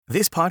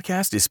This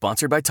podcast is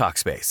sponsored by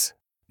Talkspace.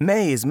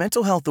 May is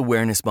Mental Health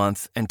Awareness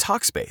Month, and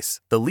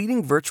Talkspace, the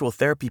leading virtual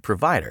therapy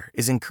provider,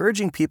 is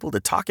encouraging people to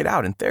talk it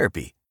out in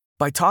therapy.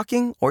 By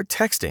talking or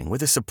texting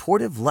with a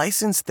supportive,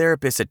 licensed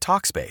therapist at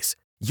Talkspace,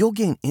 you'll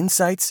gain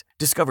insights,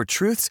 discover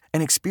truths,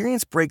 and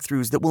experience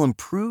breakthroughs that will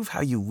improve how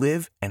you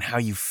live and how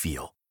you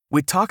feel.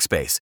 With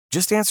Talkspace,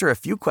 just answer a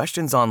few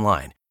questions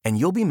online, and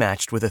you'll be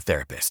matched with a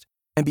therapist.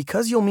 And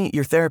because you'll meet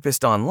your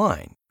therapist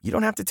online, you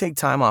don't have to take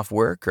time off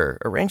work or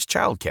arrange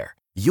childcare.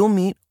 You'll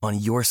meet on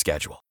your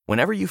schedule,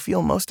 whenever you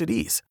feel most at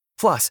ease.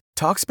 Plus,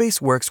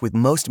 Talkspace works with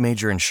most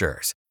major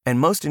insurers, and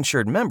most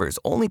insured members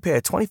only pay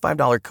a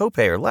 $25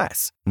 copay or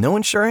less. No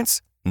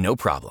insurance? No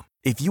problem.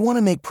 If you want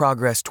to make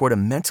progress toward a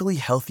mentally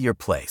healthier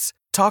place,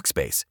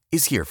 Talkspace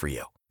is here for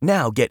you.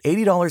 Now get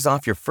 $80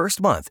 off your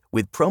first month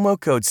with promo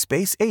code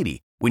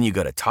SPACE80 when you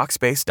go to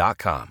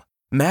Talkspace.com.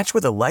 Match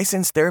with a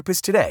licensed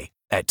therapist today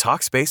at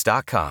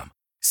Talkspace.com.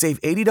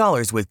 Save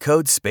 $80 with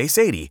code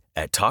SPACE80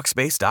 at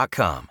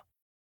Talkspace.com.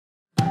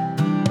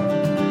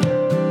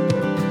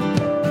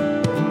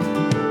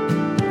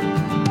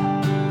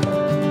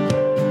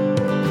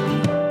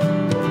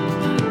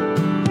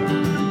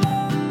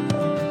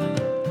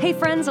 Hey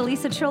friends,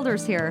 Elisa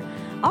Childers here.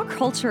 Our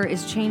culture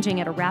is changing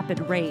at a rapid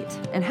rate,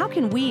 and how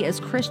can we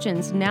as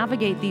Christians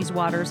navigate these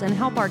waters and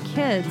help our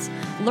kids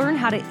learn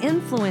how to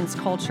influence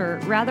culture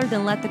rather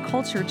than let the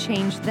culture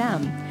change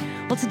them?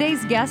 Well,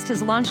 today's guest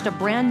has launched a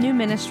brand new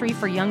ministry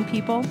for young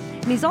people,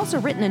 and he's also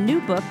written a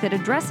new book that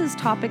addresses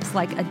topics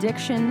like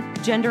addiction,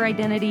 gender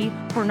identity,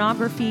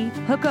 pornography,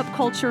 hookup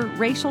culture,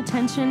 racial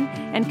tension,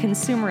 and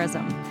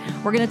consumerism.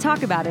 We're going to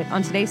talk about it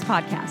on today's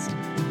podcast.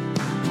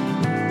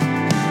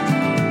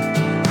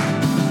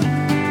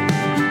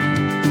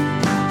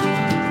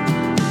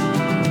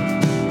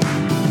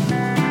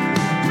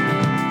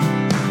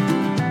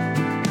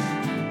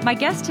 My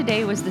guest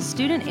today was the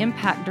Student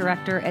Impact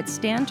Director at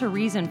Stand to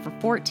Reason for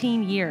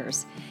 14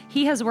 years.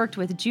 He has worked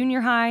with junior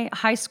high,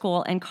 high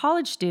school, and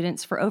college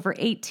students for over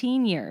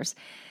 18 years.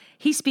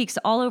 He speaks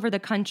all over the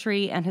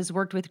country and has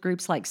worked with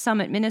groups like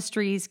Summit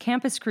Ministries,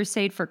 Campus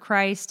Crusade for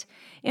Christ,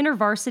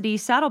 InterVarsity,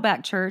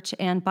 Saddleback Church,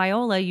 and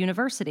Biola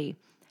University.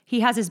 He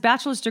has his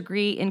bachelor's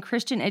degree in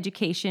Christian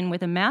education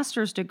with a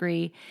master's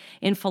degree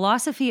in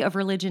philosophy of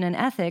religion and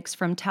ethics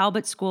from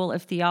Talbot School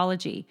of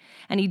Theology.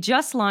 And he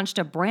just launched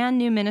a brand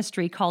new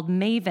ministry called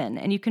Maven,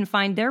 and you can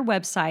find their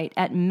website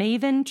at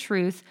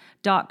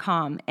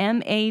maventruth.com,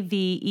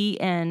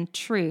 M-A-V-E-N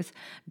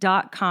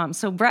truth.com.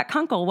 So Brett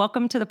Kunkle,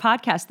 welcome to the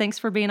podcast. Thanks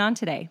for being on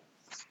today.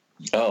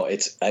 Oh,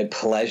 it's a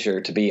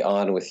pleasure to be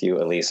on with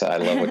you, Elisa. I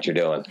love what you're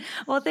doing.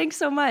 Well, thanks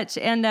so much.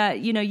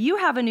 And, you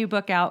have a new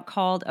book out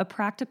called A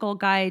Practical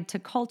Guide to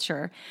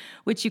Culture,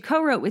 which you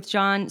co-wrote with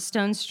John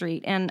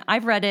Stonestreet. And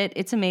I've read it.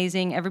 It's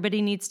amazing.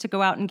 Everybody needs to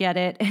go out and get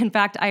it. In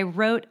fact, I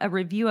wrote a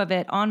review of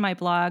it on my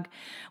blog,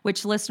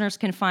 which listeners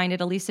can find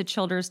at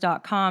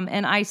elisachilders.com.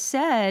 And I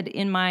said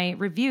in my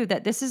review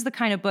that this is the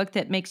kind of book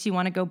that makes you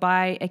want to go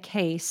buy a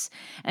case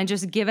and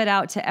just give it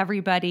out to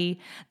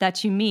everybody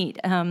that you meet.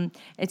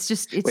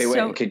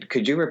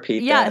 Could you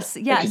repeat that? Yes.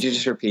 Could you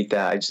just repeat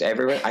that?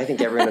 I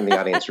think everyone in the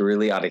audience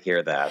really ought to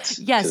hear that.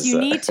 Yes, you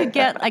need to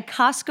get a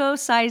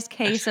Costco-sized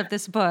case of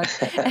this book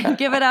and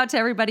give it out to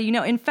everybody.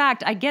 In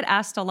fact, I get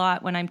asked a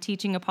lot when I'm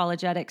teaching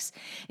apologetics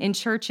in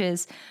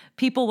churches.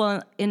 People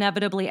will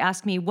inevitably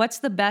ask me, what's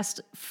the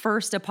best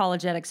first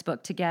apologetics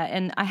book to get?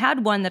 And I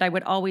had one that I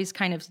would always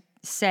kind of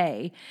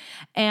say.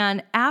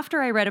 And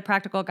after I read A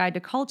Practical Guide to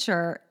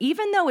Culture,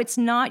 even though it's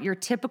not your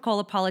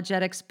typical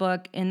apologetics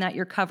book in that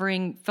you're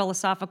covering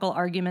philosophical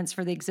arguments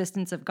for the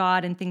existence of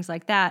God and things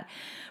like that,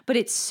 but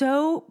it's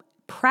so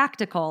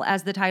practical,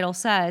 as the title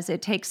says.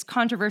 It takes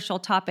controversial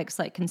topics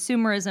like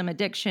consumerism,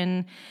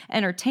 addiction,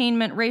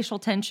 entertainment, racial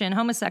tension,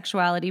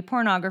 homosexuality,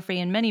 pornography,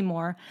 and many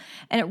more.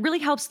 And it really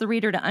helps the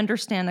reader to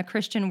understand the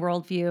Christian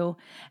worldview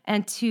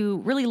and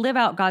to really live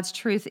out God's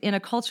truth in a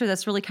culture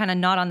that's really kind of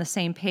not on the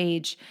same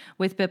page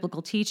with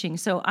biblical teaching.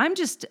 So I'm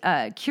just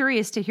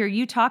curious to hear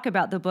you talk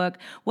about the book.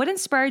 What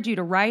inspired you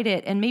to write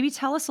it? And maybe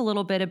tell us a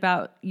little bit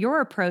about your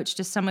approach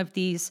to some of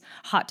these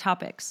hot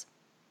topics.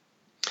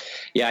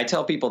 Yeah, I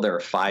tell people there are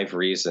 5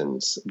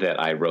 reasons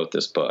that I wrote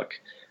this book.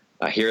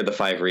 Here are the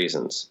 5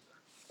 reasons: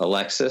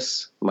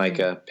 Alexis,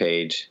 Micah,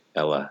 Paige,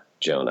 Ella,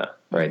 Jonah.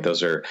 Right?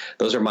 Mm-hmm.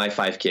 Those are my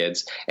 5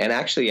 kids. And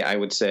actually, I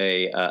would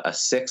say a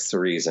 6th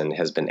reason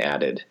has been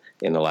added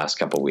in the last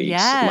couple weeks.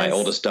 Yes. My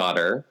oldest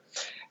daughter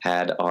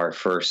had our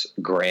first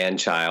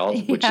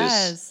grandchild, which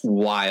is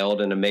wild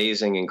and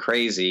amazing and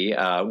crazy.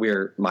 My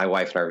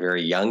wife and I are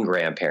very young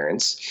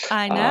grandparents.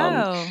 I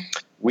know.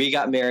 We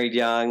got married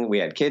young. We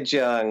had kids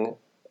young.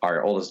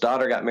 Our oldest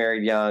daughter got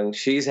married young.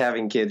 She's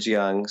having kids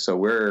young. So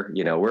we're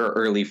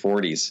early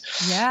 40s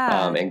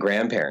and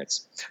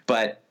grandparents.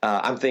 But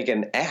I'm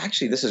thinking,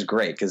 actually, this is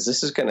great because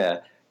this is going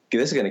to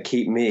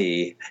keep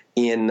me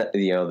in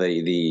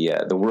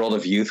the world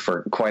of youth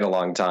for quite a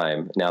long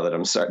time now that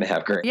I'm starting to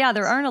have Yeah,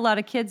 there aren't a lot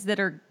of kids that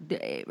are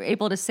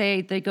able to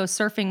say they go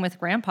surfing with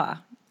grandpa.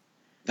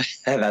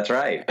 That's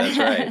right. That's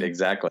right.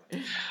 Exactly.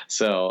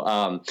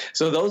 So,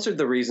 so those are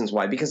the reasons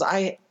why, because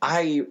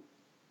I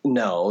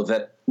know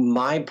that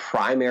my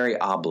primary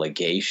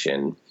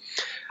obligation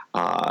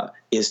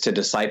is to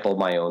disciple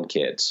my own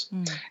kids.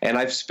 And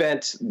I've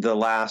spent the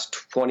last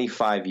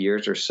 25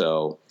 years or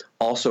so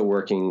also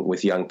working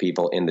with young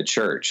people in the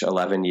church,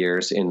 11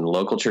 years in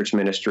local church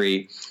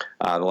ministry,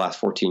 the last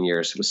 14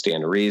 years with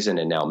Stand to Reason,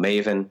 and now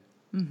Maven.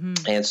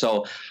 And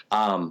so,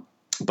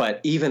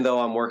 but even though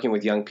I'm working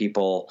with young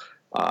people,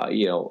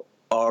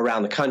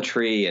 around the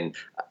country, and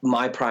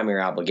my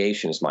primary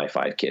obligation is my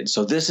 5 kids.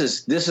 So this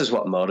is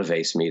what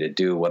motivates me to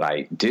do what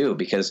I do,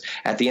 because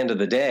at the end of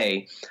the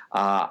day,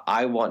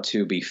 I want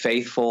to be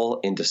faithful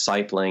in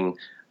discipling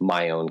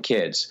my own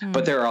kids.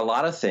 But there are a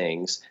lot of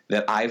things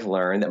that I've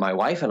learned, that my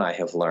wife and I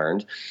have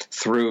learned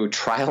through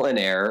trial and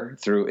error,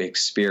 through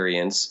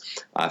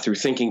experience, through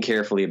thinking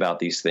carefully about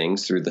these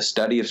things, through the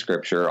study of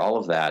Scripture, all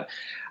of that,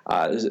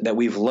 that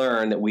we've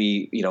learned,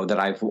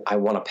 that I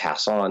want to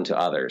pass on to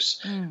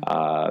others,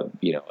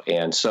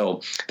 and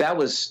so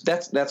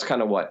that's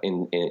kind of what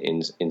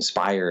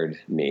inspired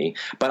me.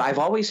 But I've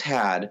always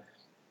had,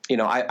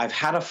 I've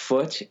had a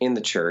foot in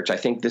the church. I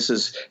think this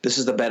is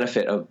the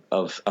benefit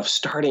of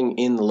starting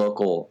in the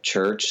local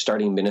church,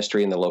 starting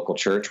ministry in the local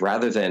church,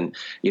 rather than,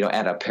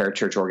 at a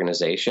parachurch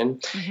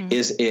organization.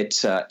 Is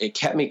it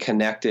kept me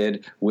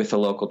connected with the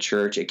local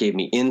church. It gave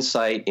me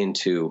insight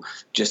into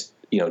just,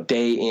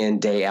 day in,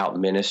 day out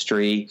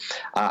ministry.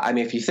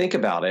 If you think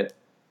about it,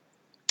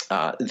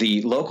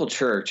 the local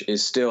church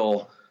is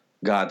still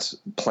God's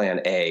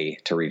plan A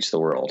to reach the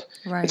world.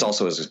 Right. It's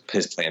also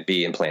his plan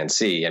B and plan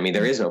C.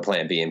 There is no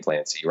plan B and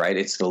plan C, right?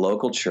 It's the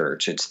local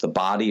church. It's the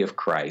body of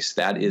Christ.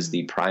 That is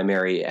the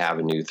primary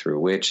avenue through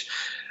which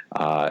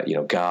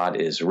God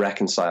is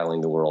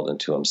reconciling the world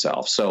into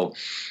himself. So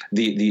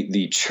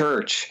the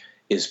church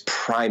is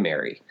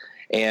primary.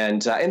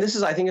 And this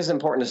is, I think, is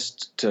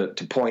important to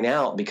point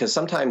out, because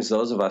sometimes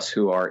those of us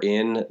who are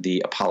in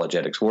the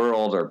apologetics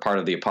world or part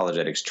of the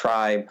apologetics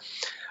tribe,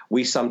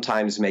 we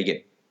sometimes may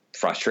get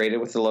frustrated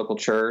with the local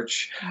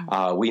church.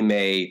 We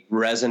may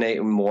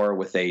resonate more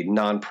with a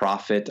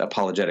nonprofit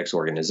apologetics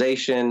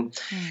organization,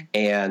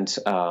 and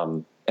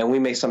we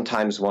may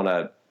sometimes want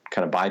to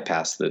kind of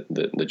bypass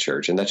the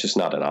church, and that's just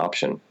not an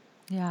option.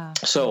 Yeah.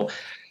 So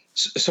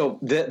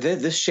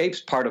this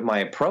shapes part of my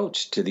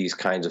approach to these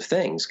kinds of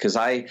things, because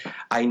I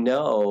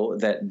know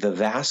that the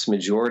vast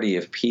majority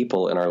of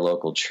people in our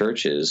local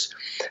churches,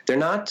 they're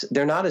not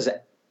as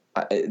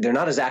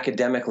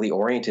academically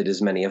oriented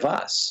as many of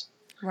us.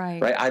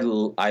 Right.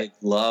 I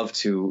love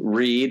to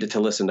read, to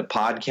listen to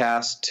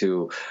podcasts,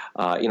 to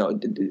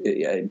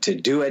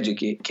do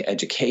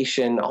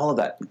education, all of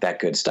that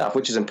good stuff,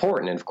 which is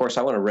important. And of course,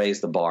 I want to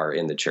raise the bar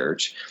in the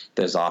church.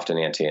 There's often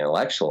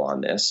anti-intellectual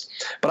on this,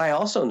 but I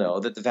also know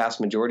that the vast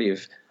majority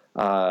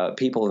of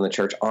people in the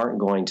church aren't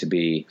going to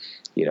be,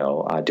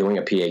 doing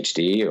a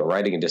PhD or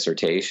writing a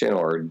dissertation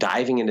or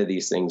diving into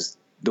these things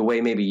the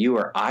way maybe you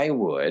or I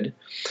would.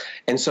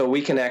 And so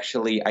we can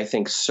actually, I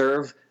think,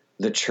 serve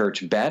the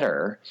church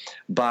better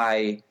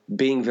by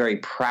being very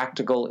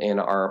practical in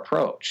our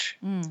approach.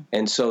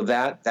 And so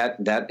that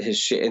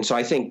has, and so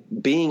I think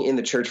being in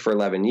the church for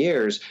 11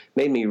 years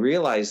made me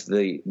realize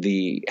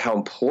the how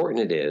important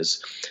it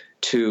is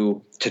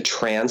to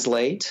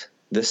translate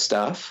this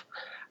stuff,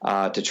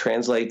 to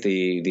translate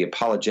the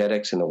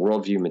apologetics and the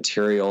worldview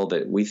material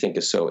that we think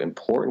is so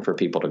important for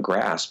people to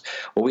grasp.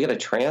 Well, we got to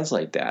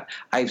translate that.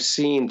 I've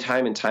seen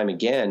time and time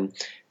again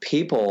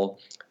people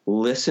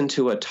listen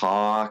to a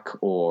talk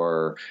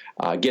or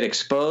get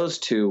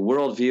exposed to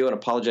worldview and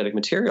apologetic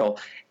material,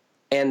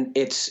 and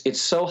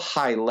it's so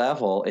high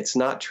level, it's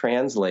not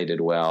translated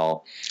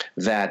well,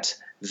 that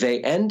they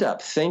end up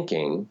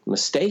thinking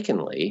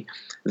mistakenly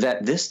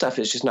that this stuff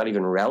is just not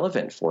even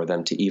relevant for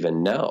them to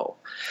even know.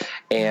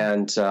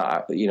 And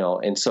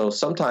and so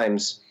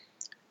sometimes,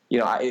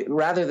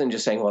 rather than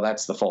just saying, well,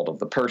 that's the fault of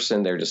the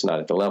person, they're just not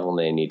at the level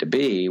they need to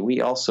be,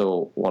 we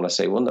also want to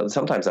say, well, no,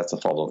 sometimes that's the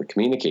fault of the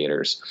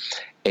communicators.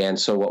 And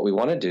so what we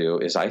want to do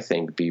is, I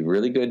think, be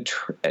really good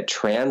at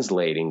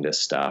translating this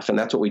stuff. And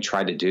that's what we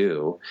try to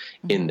do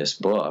in this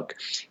book,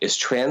 is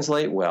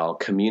translate well,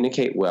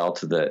 communicate well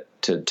to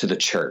the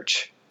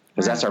church,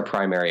 because that's our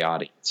primary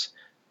audience: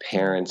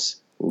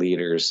 parents,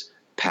 leaders,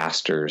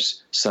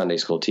 pastors, Sunday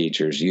school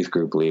teachers, youth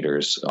group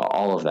leaders,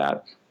 all of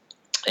that.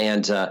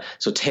 And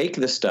so take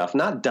this stuff,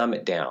 not dumb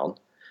it down,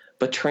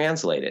 but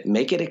translate it,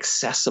 make it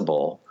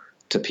accessible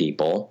to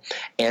people,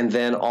 and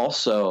then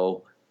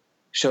also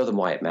show them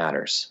why it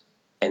matters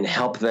and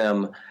help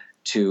them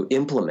to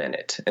implement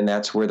it. And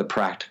that's where the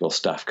practical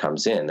stuff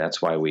comes in.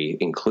 That's why we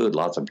include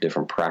lots of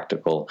different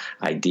practical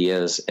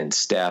ideas and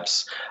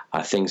steps,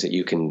 things that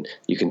you can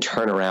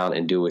turn around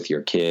and do with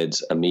your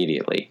kids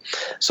immediately.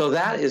 So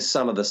that is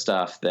some of the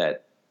stuff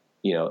that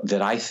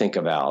I think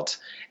about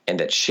and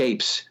that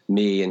shapes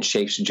me and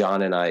shapes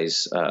John and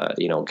I's,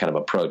 kind of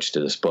approach to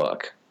this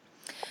book.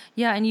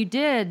 Yeah, and you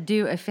did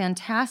do a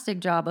fantastic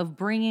job of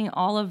bringing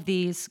all of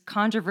these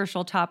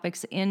controversial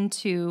topics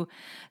into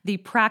the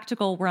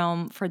practical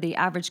realm for the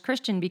average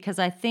Christian, because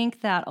I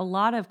think that a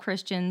lot of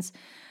Christians,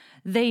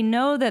 they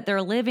know that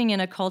they're living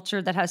in a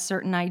culture that has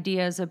certain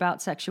ideas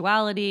about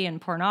sexuality and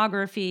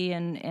pornography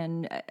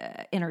and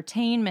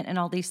entertainment and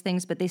all these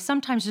things, but they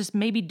sometimes just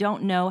maybe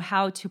don't know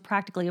how to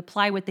practically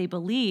apply what they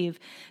believe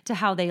to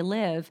how they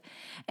live.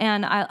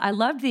 And I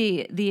loved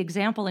the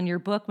example in your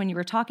book when you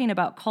were talking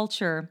about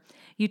culture.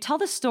 You tell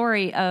the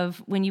story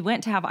of when you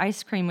went to have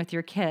ice cream with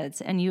your kids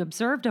and you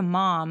observed a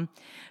mom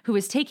who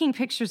was taking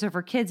pictures of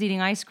her kids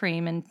eating ice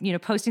cream and,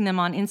 posting them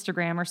on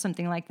Instagram or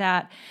something like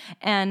that.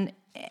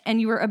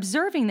 And you were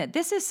observing that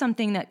this is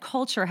something that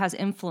culture has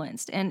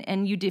influenced,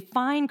 and you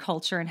define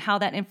culture and how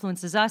that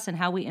influences us and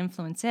how we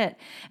influence it.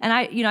 And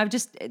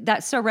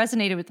that so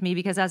resonated with me,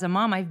 because as a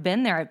mom, I've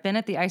been there. I've been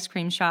at the ice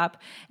cream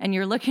shop, and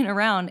you're looking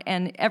around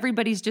and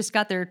everybody's just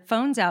got their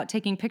phones out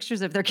taking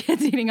pictures of their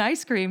kids eating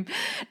ice cream.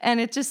 And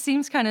it just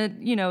seems kind of,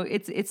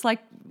 it's like,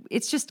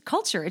 it's just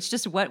culture. It's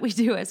just what we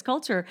do as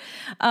culture.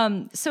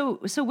 So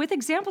with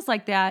examples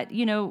like that,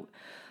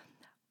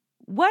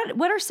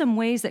 what are some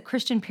ways that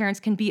Christian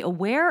parents can be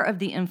aware of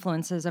the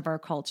influences of our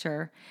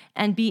culture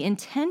and be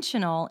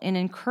intentional in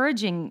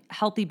encouraging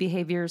healthy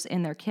behaviors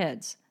in their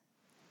kids?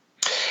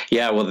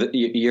 Yeah, well,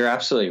 you're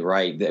absolutely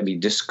right. I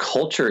mean, just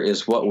culture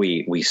is what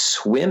we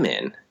swim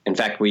in. In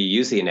fact, we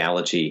use the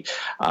analogy,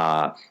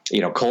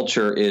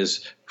 culture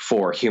is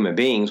for human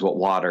beings what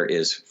water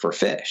is for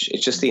fish.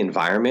 It's just the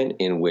environment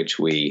in which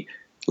we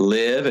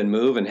live and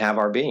move and have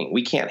our being.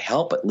 We can't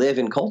help but live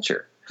in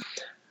culture.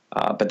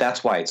 But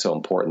that's why it's so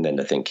important then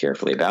to think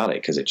carefully about it,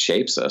 because it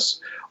shapes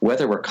us,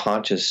 whether we're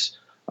conscious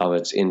of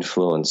its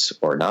influence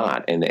or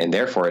not, and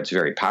therefore it's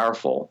very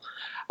powerful.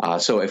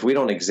 So if we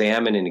don't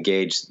examine and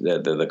engage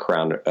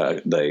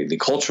the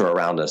culture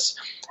around us,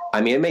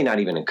 I mean, it may not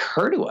even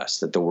occur to us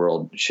that the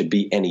world should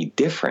be any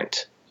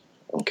different.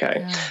 Okay.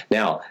 Yeah.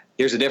 Now,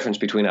 here's the difference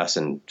between us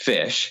and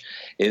fish,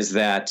 is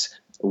that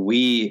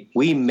we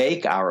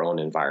make our own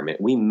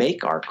environment. We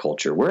make our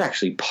culture. We're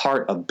actually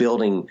part of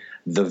building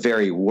the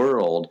very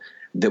world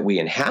that we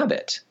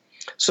inhabit.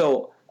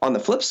 So on the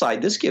flip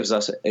side, this gives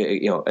us,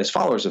 as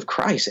followers of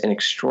Christ, an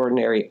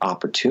extraordinary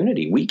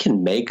opportunity. We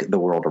can make the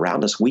world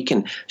around us. We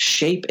can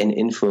shape and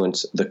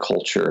influence the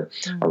culture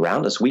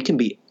around us. We can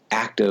be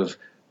active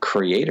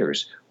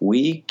creators.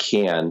 We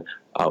can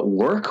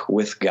work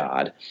with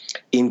God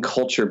in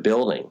culture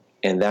building,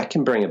 and that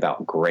can bring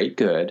about great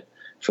good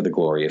for the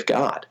glory of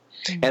God.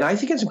 And I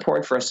think it's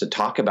important for us to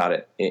talk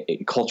about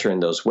culture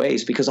in those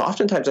ways, because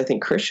oftentimes I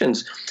think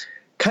Christians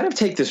kind of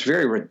take this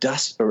very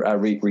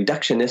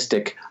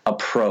reductionistic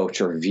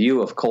approach or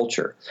view of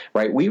culture,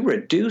 right? We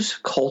reduce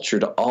culture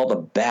to all the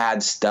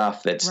bad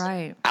stuff that's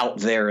out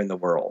there in the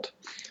world.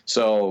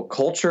 So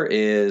culture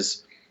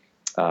is,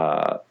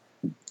 hip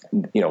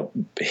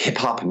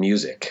hop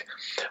music,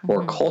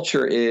 or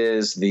culture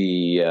is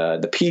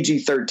the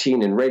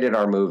PG-13 and rated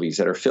R movies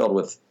that are filled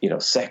with,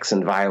 sex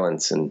and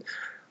violence and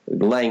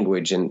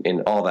language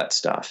and all that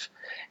stuff.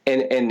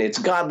 And it's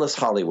godless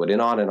Hollywood,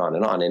 and on and on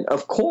and on. And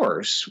of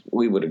course,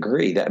 we would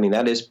agree that,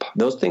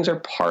 those things are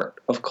part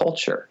of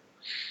culture.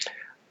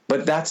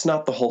 But that's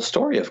not the whole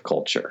story of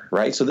culture,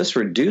 right? So this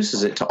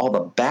reduces it to all the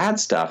bad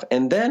stuff.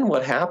 And then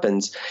what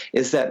happens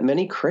is that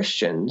many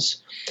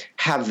Christians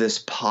have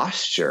this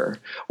posture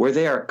where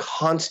they are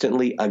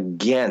constantly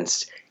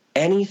against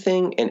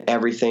anything and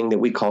everything that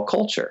we call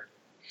culture.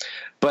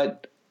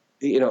 But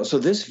so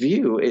this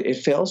view, it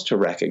fails to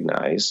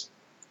recognize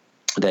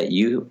that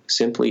you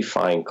simply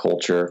find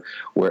culture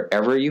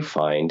wherever you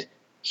find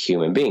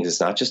human beings. It's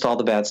not just all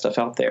the bad stuff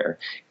out there.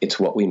 It's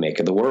what we make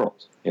of the world.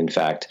 In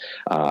fact,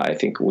 I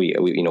think we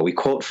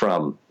quote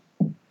from,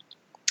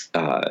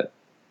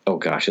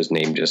 his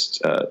name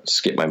just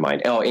skipped my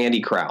mind.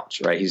 Andy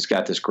Crouch, right? He's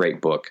got this great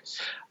book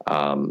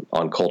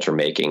on culture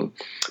making.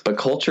 But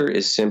culture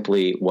is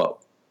simply what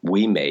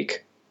we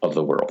make of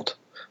the world.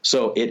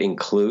 So it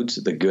includes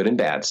the good and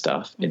bad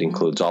stuff. It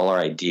includes all our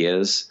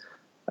ideas.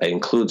 It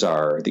includes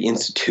the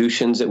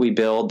institutions that we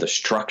build, the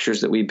structures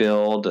that we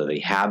build, the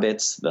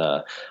habits,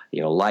 the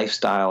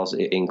lifestyles.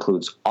 It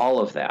includes all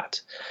of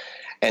that.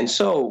 And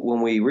so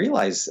when we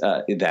realize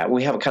that,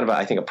 we have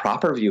a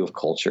proper view of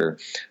culture.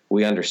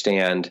 We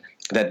understand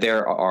that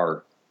there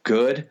are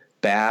good,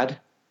 bad,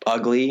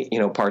 ugly,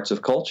 parts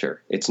of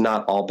culture. It's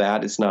not all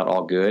bad. It's not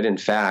all good. In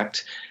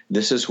fact,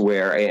 this is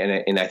where,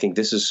 and I think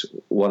this is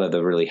one of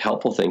the really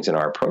helpful things in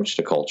our approach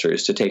to culture,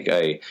 is to take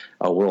a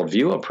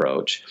worldview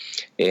approach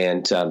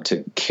and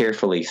to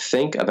carefully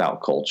think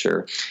about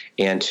culture,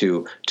 and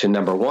to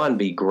number one,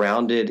 be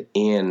grounded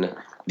in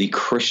the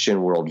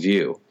Christian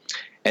worldview.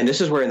 And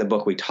this is where in the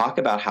book we talk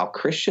about how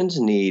Christians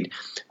need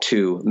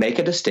to make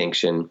a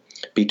distinction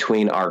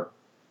between our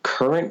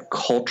current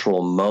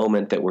cultural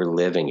moment that we're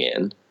living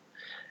in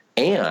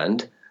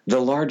and the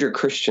larger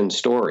Christian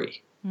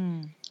story.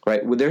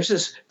 right? Well, there's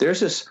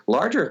this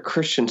larger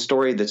Christian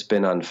story that's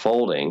been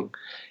unfolding.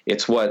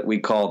 It's what we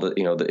call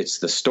it's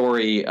the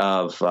story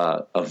of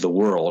the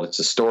world. It's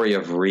a story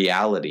of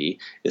reality.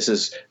 This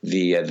is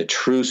the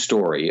true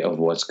story of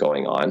what's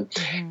going on,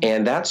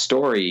 and that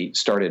story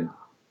started,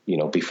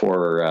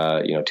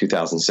 before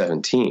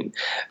 2017.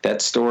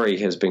 That story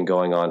has been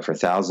going on for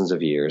thousands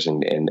of years,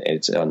 and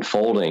it's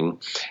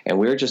unfolding, and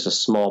we're just a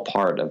small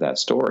part of that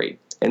story.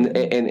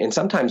 And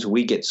sometimes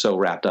we get so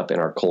wrapped up in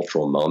our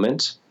cultural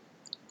moments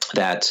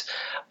that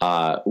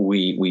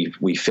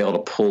we fail to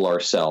pull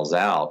ourselves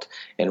out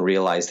and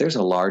realize there's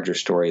a larger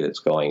story that's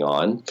going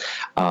on.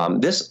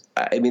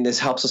 This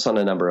helps us on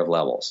a number of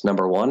levels.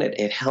 Number one,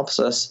 it helps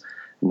us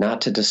not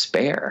to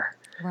despair.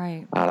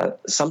 Right.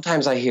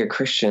 Sometimes I hear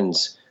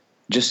Christians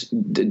just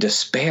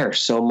despair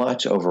so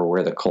much over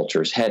where the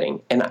culture is heading,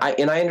 and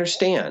I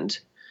understand,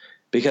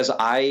 because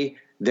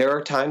there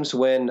are times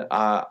when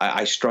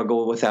I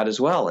struggle with that as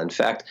well. In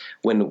fact,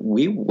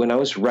 when I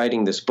was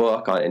writing this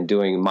book and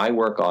doing my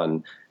work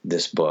on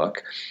this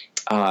book,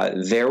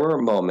 there were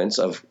moments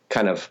of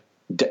kind of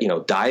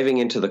diving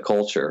into the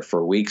culture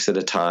for weeks at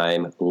a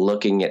time,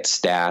 looking at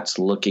stats,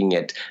 looking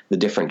at the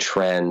different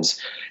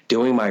trends,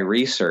 doing my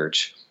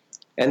research.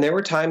 And there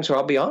were times where,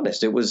 I'll be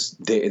honest,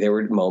 there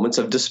were moments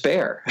of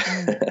despair.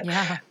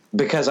 Yeah.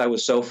 Because I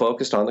was so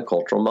focused on the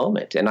cultural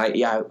moment. And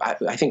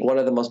I think one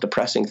of the most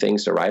depressing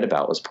things to write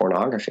about was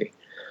pornography.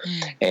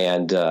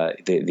 And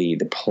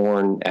the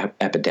porn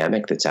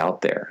epidemic that's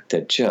out there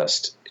that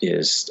just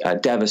is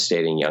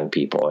devastating young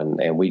people.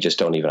 And we just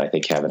don't even, I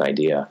think, have an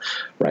idea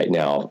right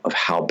now of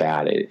how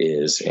bad it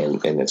is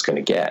and it's going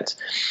to get.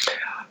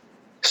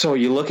 So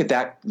you look at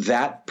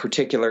that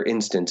particular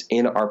instance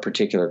in our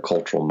particular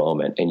cultural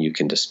moment, and you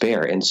can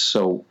despair. And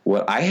so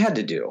what I had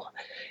to do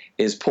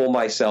is pull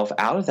myself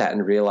out of that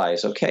and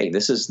realize, okay,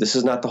 this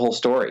is not the whole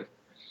story.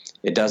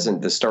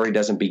 The story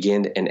doesn't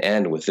begin and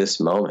end with this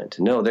moment.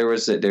 No,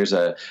 there's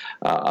a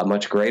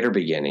much greater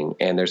beginning,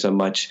 and there's a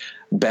much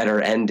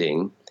better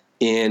ending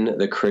in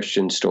the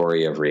Christian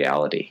story of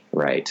reality,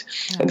 right?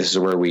 Yeah. And this is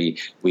where we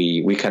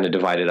kind of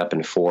divide it up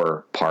in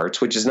 4 parts,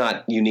 which is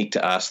not unique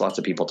to us. Lots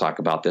of people talk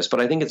about this, but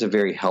I think it's a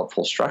very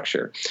helpful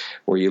structure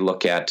where you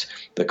look at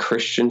the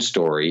Christian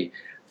story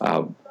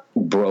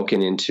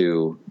broken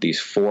into these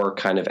 4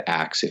 kind of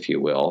acts, if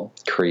you will.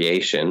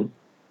 Creation,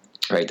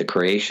 right? The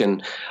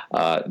creation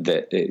of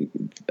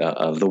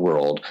the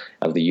world,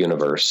 of the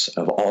universe,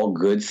 of all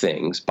good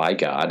things by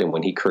God, and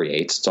when He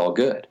creates, it's all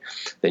good.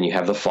 Then you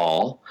have the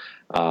fall,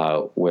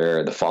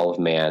 where the fall of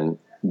man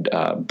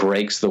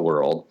breaks the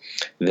world.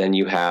 Then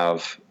you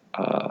have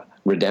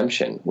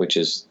redemption, which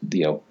is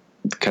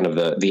kind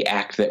of the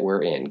act that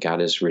we're in.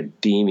 God is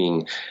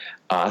redeeming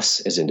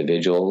us as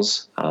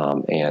individuals,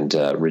 and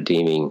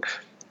redeeming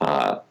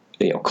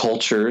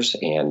cultures,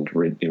 and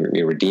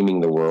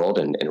redeeming the world,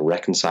 and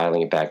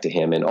reconciling it back to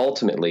Him. And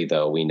ultimately,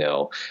 though, we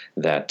know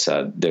that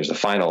there's a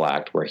final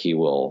act where He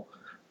will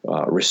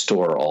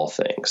restore all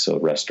things, so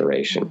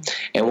restoration.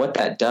 And what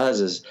that does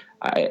is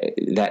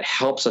that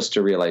helps us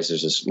to realize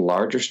there's this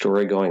larger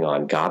story going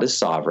on. God is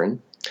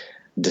sovereign.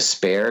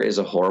 Despair is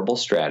a horrible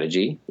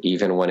strategy,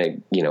 even when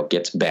it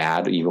gets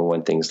bad, even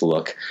when things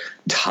look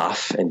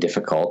tough and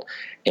difficult,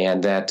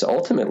 and that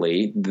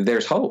ultimately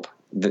there's hope.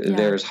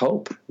 There's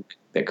hope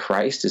that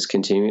Christ is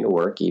continuing to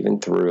work even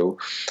through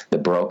the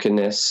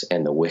brokenness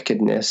and the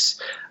wickedness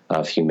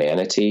of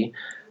humanity.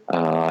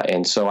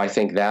 And so I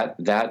think that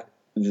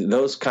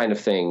those kind of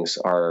things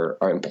are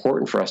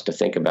important for us to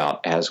think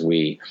about as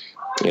we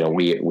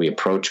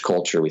approach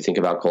culture. We think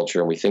about culture,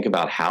 and we think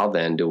about how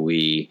then do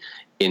we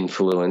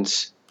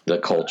influence the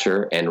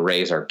culture and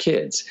raise our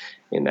kids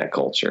in that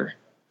culture.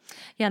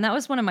 Yeah, and that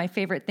was one of my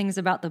favorite things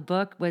about the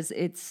book was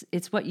it's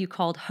what you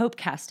called hope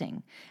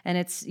casting. And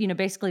it's,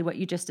 basically what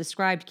you just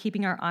described,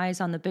 keeping our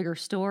eyes on the bigger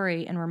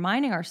story and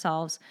reminding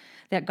ourselves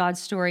that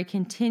God's story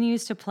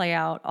continues to play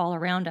out all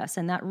around us.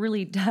 And that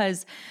really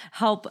does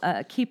help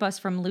keep us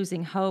from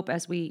losing hope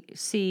as we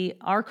see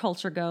our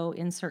culture go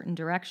in certain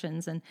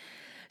directions. And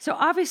so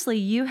obviously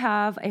you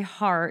have a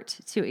heart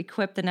to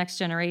equip the next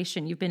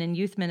generation. You've been in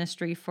youth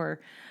ministry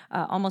for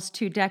almost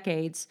 2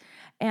 decades.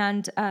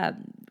 And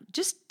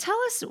just tell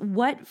us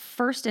what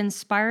first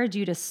inspired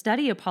you to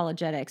study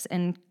apologetics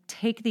and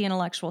take the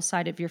intellectual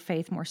side of your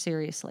faith more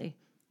seriously.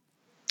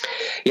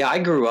 Yeah, I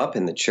grew up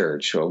in the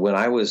church. When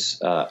I was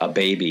a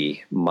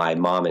baby, my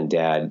mom and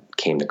dad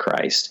came to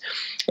Christ,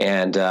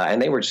 and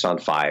they were just on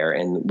fire,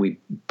 and we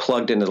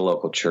plugged into the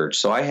local church.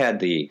 So I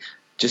had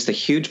just the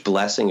huge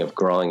blessing of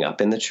growing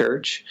up in the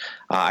church.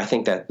 I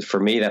think that for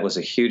me, that was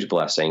a huge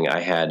blessing.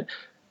 I had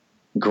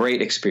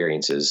great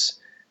experiences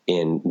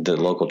in the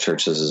local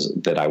churches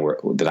that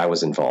I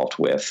was involved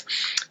with,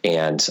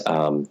 and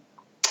so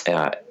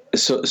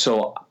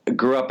I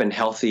grew up in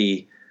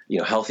healthy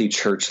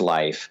church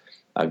life.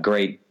 A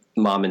great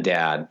mom and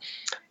dad.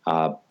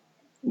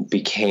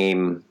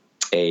 Became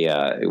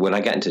when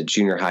I got into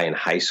junior high and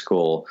high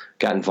school,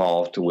 got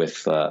involved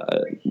with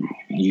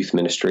youth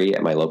ministry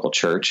at my local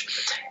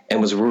church,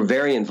 and was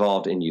very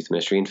involved in youth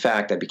ministry. In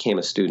fact, I became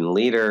a student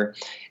leader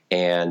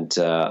And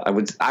I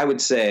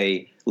would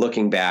say,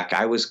 looking back,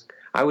 I was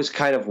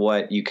kind of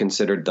what you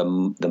considered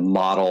the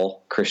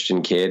model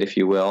Christian kid, if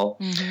you will.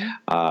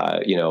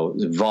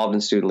 Involved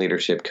in student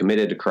leadership,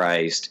 committed to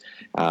Christ.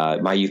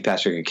 My youth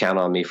pastor could count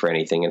on me for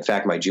anything. In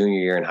fact, my junior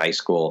year in high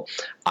school,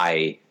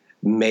 I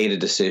made a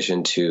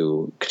decision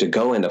to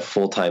go into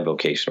full-time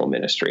vocational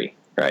ministry,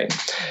 right?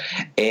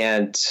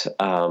 And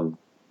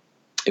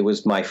it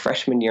was my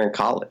freshman year in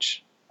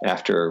college.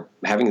 After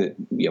having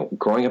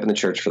growing up in the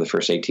church for the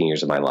first 18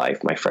 years of my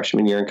life, my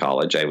freshman year in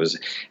college, I was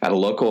at a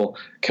local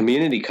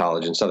community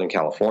college in Southern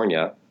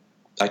California.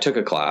 I took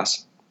a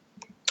class,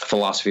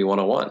 Philosophy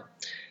 101.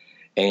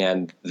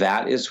 And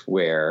that is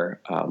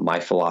where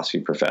my philosophy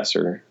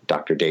professor,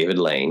 Dr. David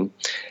Lane,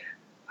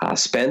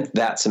 spent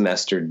that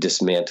semester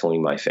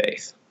dismantling my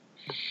faith.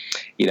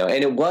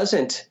 And it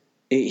wasn't,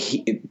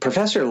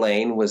 Professor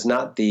Lane was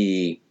not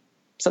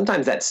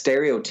sometimes that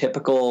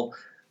stereotypical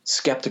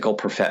skeptical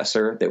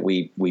professor that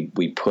we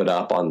put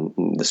up on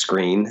the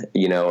screen,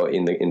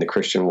 in the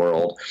Christian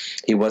world.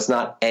 He was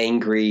not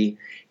angry.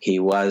 He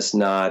was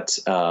not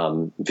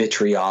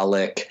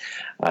vitriolic.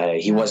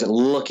 He wasn't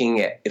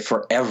looking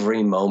for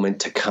every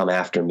moment to come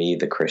after me,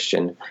 the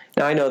Christian.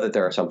 Now, I know that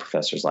there are some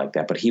professors like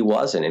that, but he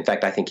wasn't. In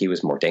fact, I think he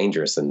was more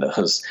dangerous than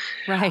those,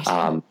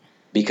 right?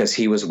 Because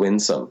he was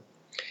winsome.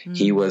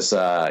 He was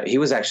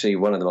actually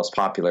one of the most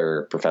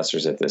popular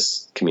professors at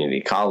this community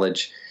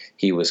college.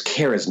 He was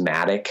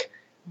charismatic.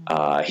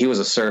 He was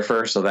a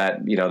surfer, so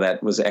that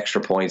that was extra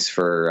points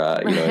for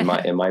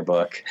in my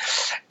book.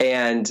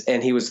 And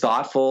he was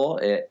thoughtful,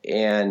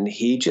 and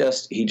he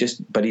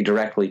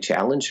directly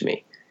challenged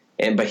me.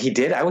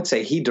 But I would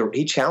say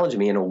he challenged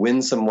me in a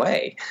winsome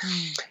way.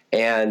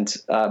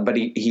 But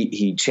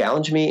he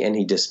challenged me, and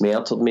he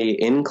dismantled me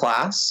in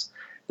class.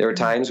 There were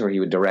times where he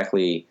would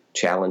directly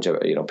challenge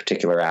a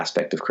particular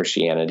aspect of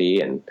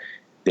Christianity, and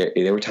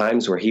there were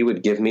times where he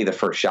would give me the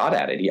first shot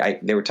at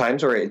it. There were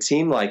times where it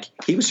seemed like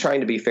he was trying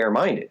to be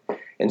fair-minded.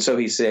 And so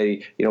he said,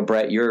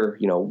 Brett, we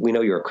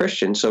know you're a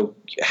Christian, so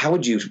how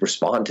would you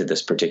respond to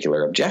this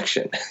particular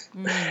objection?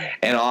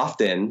 And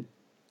often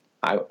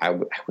I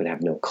would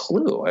have no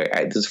clue.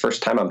 This is the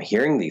first time I'm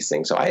hearing these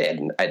things, so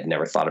I'd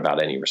never thought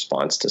about any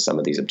response to some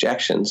of these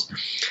objections.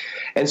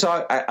 And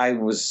so I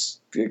was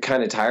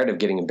kind of tired of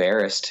getting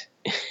embarrassed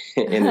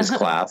in his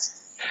class.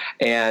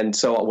 And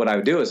so what I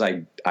would do is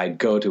I'd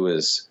go to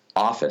his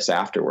office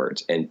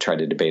afterwards and try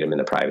to debate him in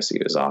the privacy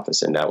of his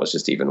office, and that was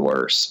just even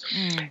worse.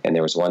 And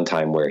there was one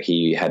time where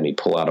he had me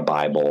pull out a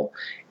Bible,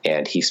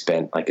 and he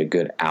spent like a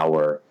good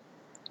hour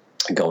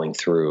going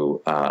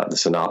through the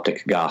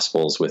synoptic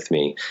gospels with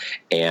me,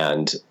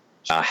 and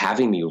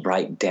having me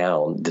write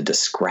down the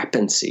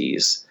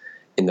discrepancies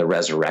in the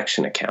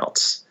resurrection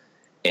accounts.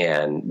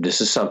 And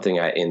this is something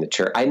in the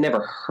church, I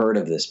never heard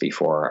of this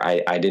before.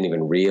 I didn't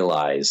even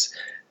realize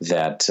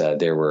that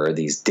there were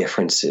these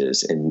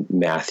differences in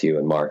Matthew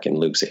and Mark and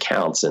Luke's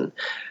accounts. And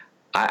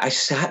I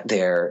sat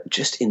there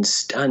just in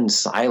stunned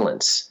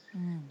silence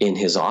in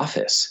his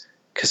office,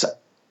 because,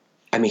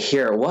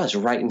 here it was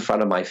right in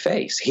front of my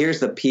face. Here's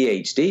the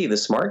PhD, the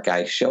smart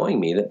guy, showing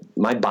me that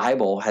my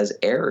Bible has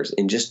errors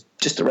in just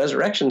the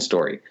resurrection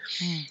story.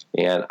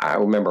 And I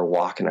remember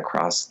walking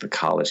across the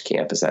college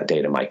campus that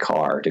day to my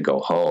car to go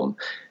home.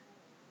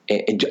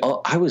 And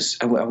I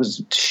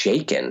was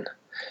shaken.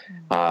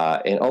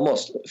 And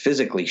almost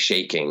physically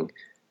shaking,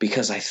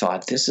 because I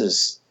thought, this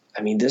is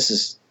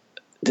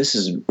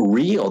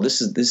real.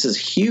 This is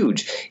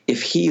huge.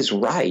 If he's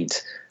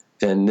right,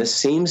 then this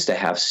seems to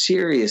have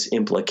serious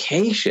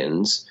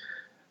implications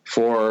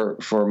for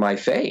my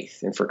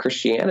faith and for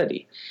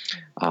Christianity.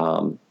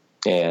 So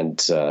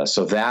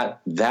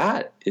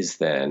that is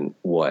then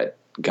what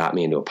got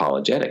me into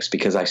apologetics,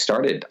 because I just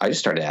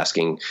started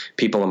asking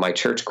people in my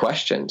church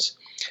questions,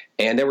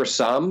 and there were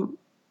some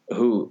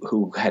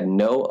who had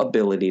no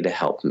ability to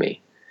help me.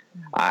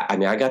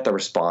 I got the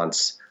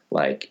response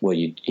like, well,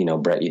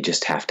 Brett, you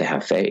just have to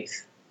have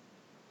faith.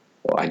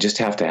 Well, I just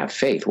have to have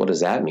faith. What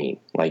does that mean?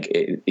 Like,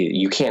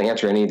 you can't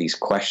answer any of these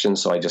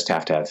questions, so I just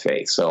have to have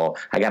faith. So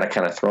I got to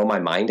kind of throw my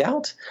mind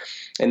out.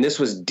 And this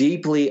was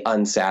deeply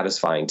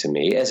unsatisfying to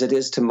me, as it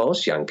is to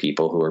most young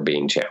people who are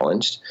being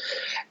challenged.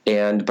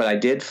 But I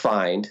did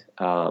find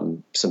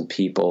some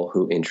people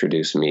who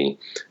introduced me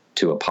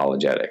to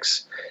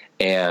apologetics.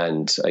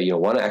 And,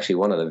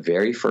 one of the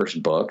very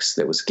first books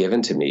that was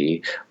given to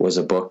me was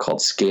a book called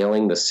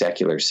Scaling the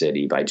Secular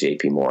City by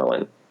J.P.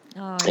 Moreland.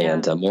 Oh, yeah.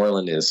 And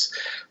Moreland is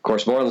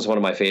one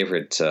of my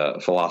favorite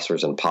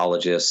philosophers and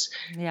apologists.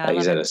 Yeah,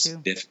 he's had a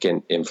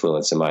significant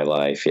influence in my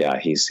life. Yeah,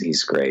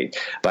 he's great.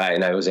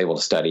 And I was able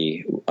to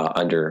study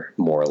under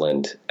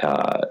Moreland,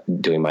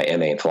 doing my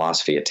MA in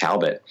philosophy at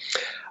Talbot.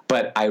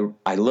 But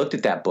I looked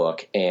at that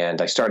book,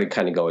 and I started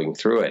kind of going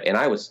through it, and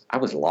I was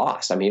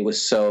lost. It was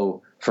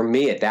so, for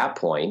me at that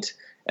point,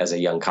 as a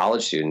young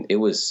college student, it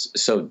was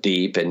so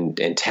deep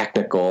and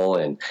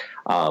technical,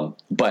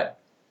 but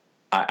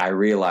I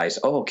realized,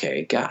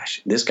 okay,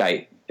 gosh, this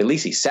guy at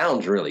least he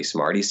sounds really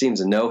smart. He seems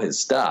to know his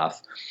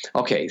stuff.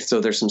 Okay, so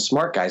there's some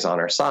smart guys on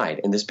our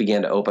side. And this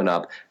began to open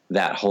up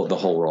the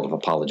whole world of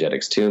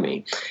apologetics to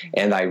me.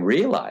 And I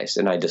realized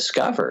and I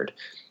discovered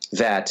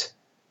that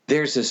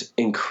there's this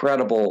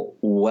incredible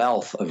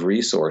wealth of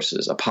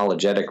resources,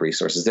 apologetic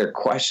resources.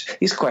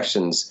 These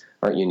questions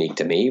aren't unique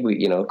to me.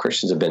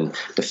 Christians have been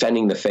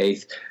defending the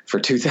faith for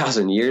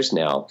 2,000 years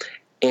now.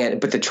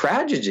 But the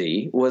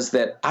tragedy was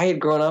that I had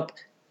grown up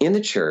in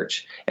the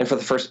church, and for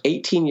the first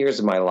 18 years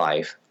of my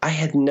life, I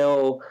had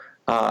no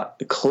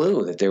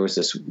clue that there was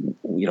this,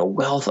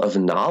 wealth of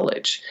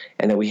knowledge,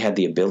 and that we had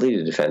the ability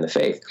to defend the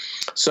faith.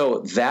 So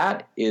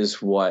that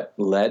is what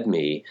led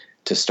me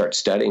to start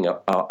studying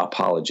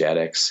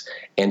apologetics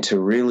and to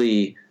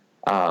really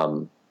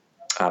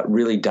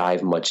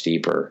dive much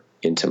deeper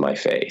into my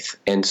faith.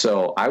 And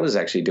so I was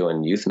actually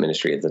doing youth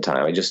ministry at the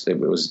time. It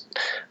was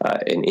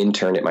an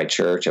intern at my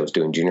church. I was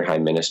doing junior high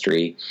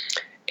ministry.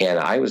 And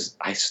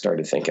I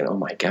started thinking, oh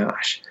my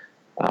gosh,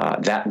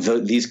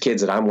 these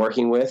kids that I'm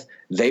working with,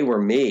 they were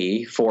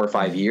me 4 or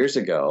 5 years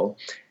ago,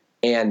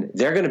 and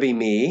they're going to be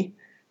me,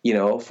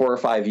 4 or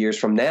 5 years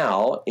from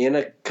now in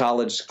a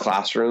college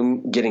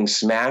classroom getting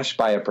smashed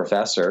by a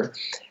professor.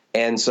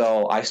 And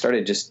so I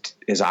started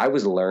as I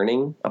was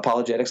learning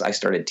apologetics, I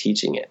started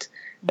teaching it.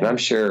 And I'm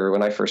sure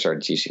when I first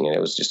started teaching it,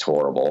 it was just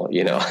horrible,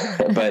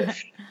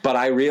 but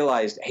I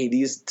realized, hey,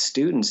 these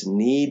students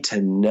need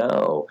to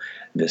know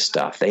this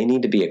stuff. They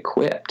need to be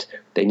equipped.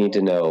 They need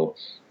to know,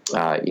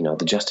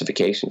 the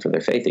justification for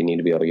their faith. They need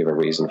to be able to give a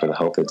reason for the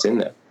hope that's in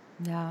them.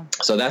 Yeah.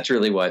 So that's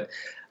really what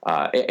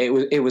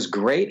it was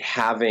great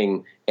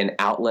having an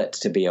outlet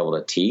to be able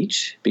to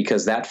teach,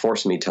 because that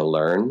forced me to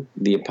learn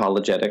the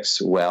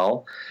apologetics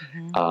well.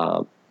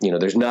 Mm-hmm.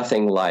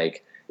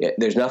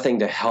 There's nothing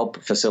to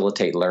help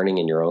facilitate learning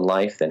in your own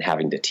life than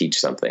having to teach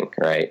something,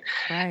 right?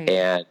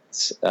 And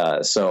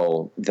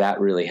so that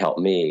really helped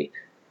me,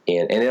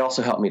 and it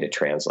also helped me to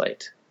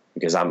translate,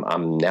 because I'm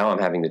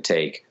having to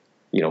take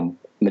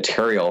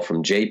material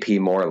from J.P.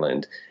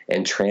 Moreland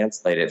and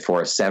translate it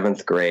for a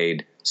 7th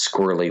grade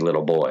squirrely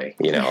little boy.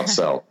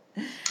 So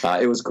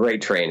it was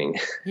great training.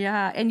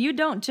 Yeah, and you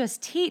don't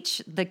just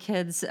teach the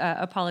kids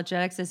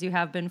apologetics as you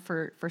have been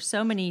for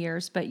so many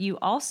years, but you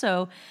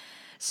also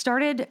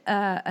started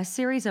a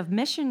series of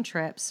mission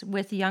trips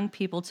with young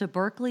people to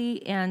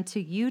Berkeley and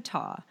to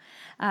Utah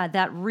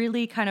that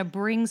really kind of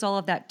brings all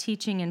of that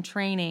teaching and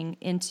training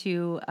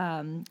into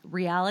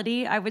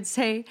reality, I would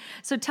say.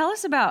 So tell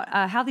us about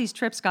how these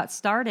trips got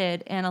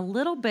started, and a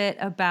little bit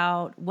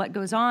about what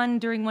goes on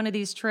during one of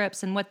these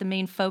trips and what the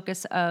main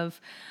focus of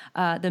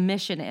the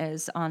mission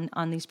is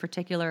on these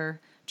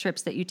particular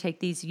trips that you take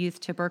these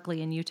youth to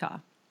Berkeley and Utah.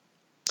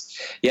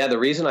 Yeah, the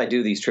reason I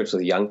do these trips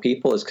with young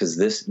people is because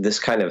this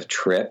kind of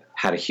trip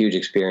had a huge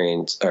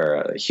experience, or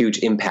a huge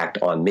impact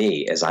on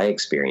me as I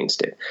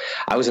experienced it.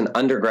 I was an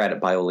undergrad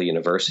at Biola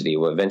University.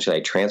 Well, eventually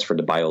I transferred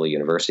to Biola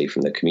University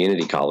from the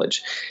community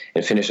college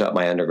and finished up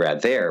my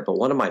undergrad there. But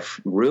one of my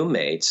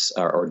roommates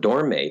or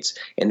dorm mates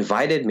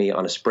invited me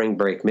on a spring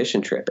break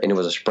mission trip, and it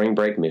was a spring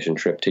break mission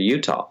trip to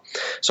Utah.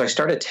 So I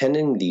started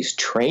attending these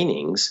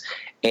trainings.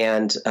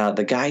 And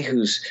the guy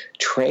who's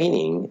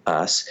training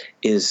us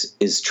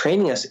is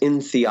training us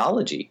in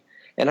theology.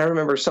 And I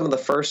remember some of the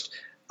first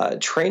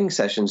training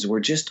sessions were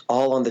just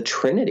all on the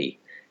Trinity.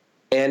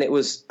 And it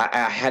was,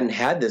 I hadn't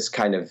had this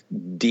kind of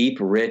deep,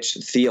 rich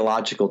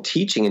theological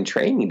teaching and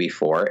training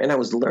before, and I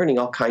was learning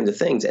all kinds of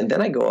things. And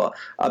then I go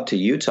up to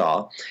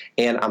Utah,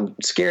 and I'm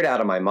scared out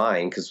of my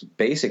mind, because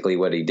basically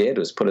what he did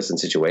was put us in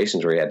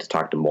situations where he had to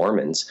talk to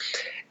Mormons.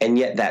 And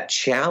yet that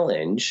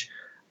challenge,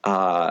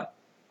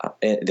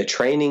 the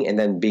training and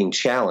then being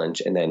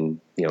challenged and then,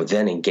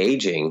 then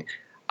engaging,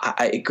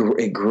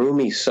 it grew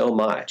me so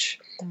much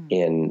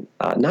in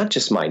not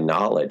just my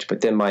knowledge,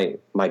 but then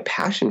my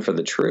passion for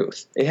the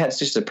truth. It has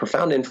just a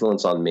profound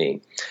influence on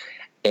me.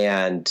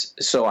 And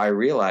so I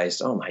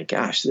realized, oh my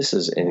gosh, this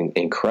is an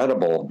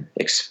incredible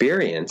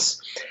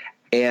experience.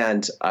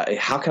 And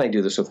how can I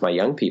do this with my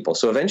young people?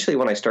 So eventually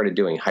when I started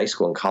doing high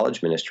school and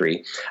college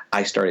ministry,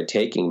 I started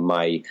taking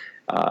my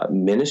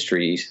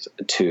ministries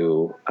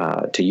to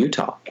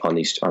Utah on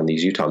these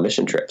Utah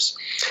mission trips.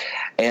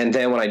 And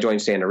then when I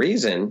joined Stand to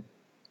Reason,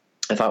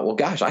 I thought, well,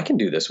 gosh, I can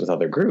do this with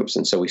other groups.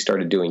 And so we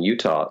started doing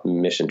Utah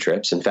mission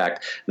trips. In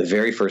fact, the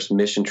very first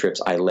mission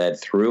trips I led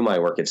through my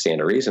work at Stand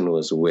to Reason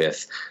was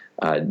with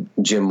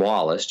Jim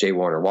Wallace, J.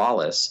 Warner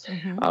Wallace.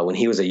 Mm-hmm. When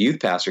he was a youth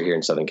pastor here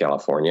in Southern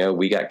California,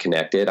 we got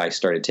connected. I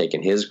started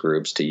taking his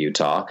groups to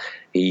Utah.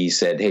 He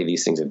said, hey,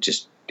 these things have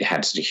just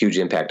had such a huge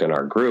impact on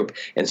our group.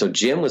 And so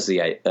Jim was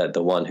the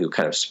one who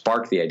kind of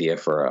sparked the idea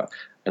for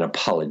an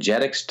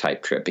apologetics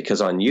type trip, because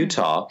on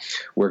Utah,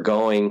 we're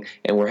going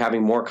and we're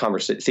having more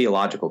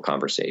theological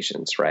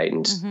conversations, right?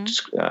 And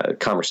mm-hmm.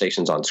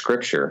 Conversations on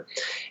scripture.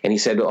 And he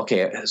said,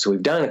 okay, so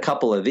we've done a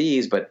couple of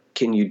these, but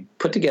can you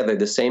put together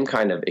the same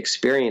kind of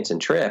experience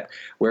and trip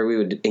where we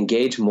would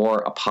engage more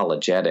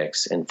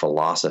apologetics and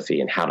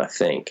philosophy and how to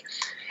think?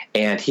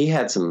 And he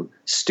had some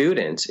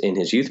students in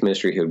his youth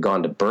ministry who had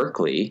gone to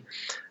Berkeley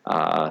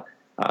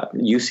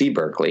UC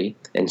Berkeley.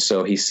 And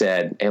so he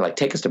said, hey, like,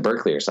 take us to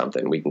Berkeley or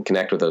something. We can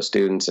connect with those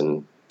students.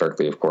 And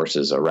Berkeley, of course,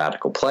 is a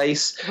radical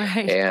place.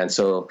 Right. And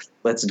so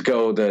let's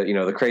go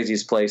the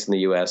craziest place in the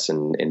U.S.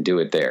 and do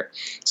it there.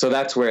 So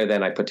that's where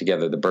then I put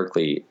together the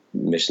Berkeley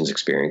missions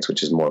experience,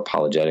 which is more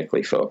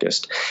apologetically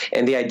focused.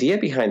 And the idea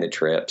behind the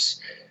trips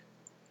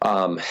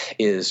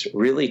is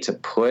really to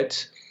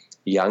put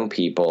young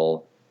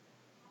people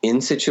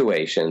in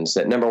situations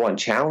that, number one,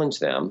 challenge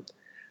them,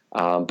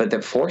 but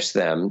that force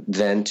them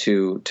then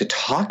to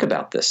talk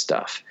about this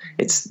stuff.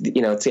 It's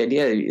the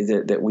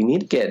idea that we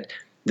need to get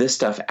this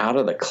stuff out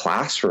of the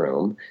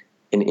classroom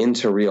and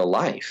into real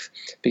life,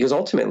 because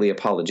ultimately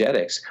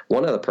apologetics,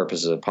 one of the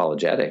purposes of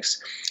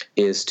apologetics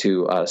is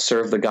to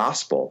serve the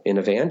gospel in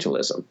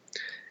evangelism.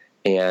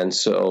 And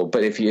so,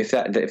 but if you're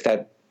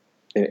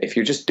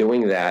just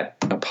doing that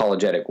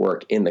apologetic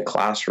work in the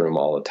classroom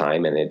all the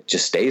time and it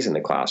just stays in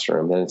the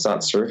classroom, then it's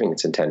not serving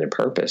its intended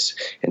purpose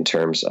in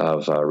terms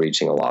of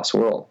reaching a lost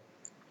world.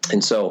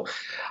 And so,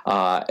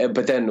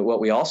 but then what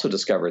we also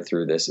discovered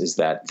through this is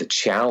that the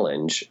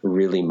challenge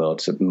really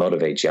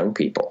motivates young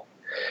people,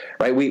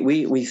 right?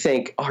 We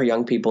think our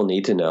young people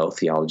need to know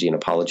theology and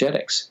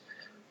apologetics.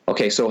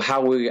 Okay, so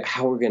how are we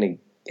going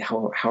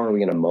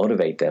to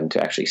motivate them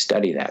to actually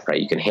study that,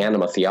 right? You can hand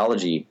them a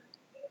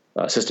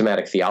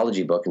systematic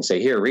theology book and say,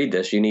 here, read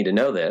this. You need to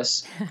know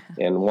this.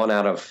 And one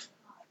out of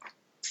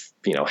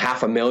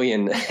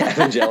 500,000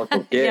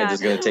 evangelical kids is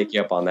going to take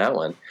you up on that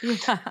one.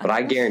 Yeah. But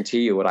I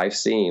guarantee you what I've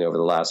seen over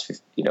the last,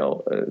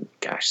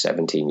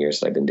 17 years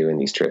that I've been doing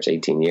these trips,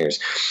 18 years,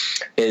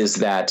 is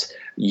that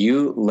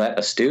you let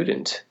a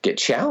student get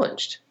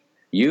challenged.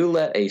 You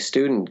let a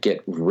student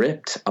get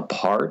ripped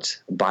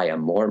apart by a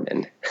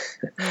Mormon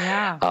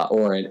yeah.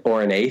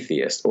 or an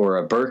atheist or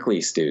a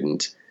Berkeley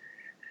student.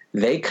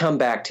 They come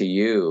back to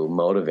you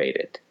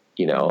motivated.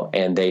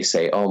 And they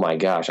say, oh my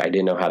gosh, I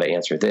didn't know how to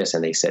answer this.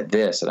 And they said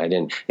this,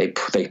 and they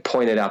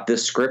pointed out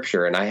this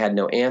scripture and I had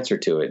no answer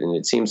to it. And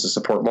it seems to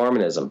support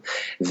Mormonism.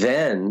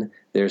 Then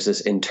there's this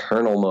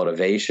internal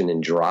motivation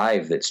and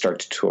drive that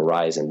starts to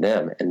arise in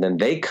them. And then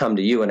they come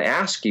to you and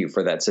ask you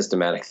for that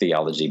systematic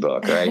theology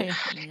book, right?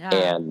 Yeah.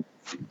 And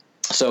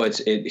so it's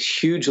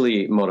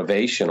hugely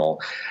motivational.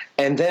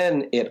 And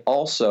then it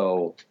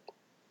also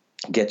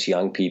gets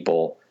young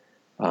people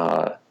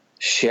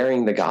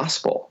sharing the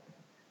gospel.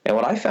 And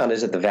what I found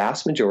is that the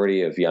vast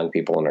majority of young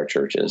people in our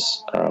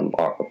churches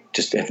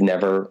have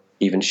never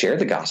even shared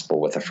the gospel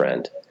with a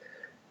friend.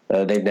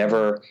 They've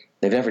never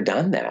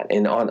done that.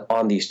 And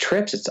on these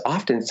trips, it's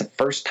the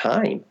first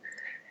time.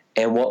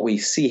 And what we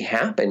see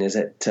happen is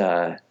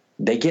that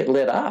they get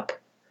lit up,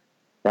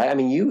 right? I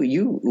mean,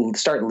 you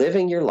start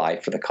living your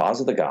life for the cause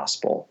of the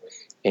gospel.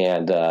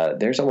 And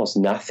there's almost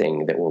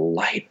nothing that will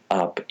light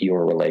up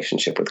your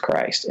relationship with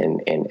Christ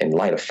and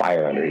light a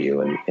fire under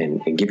you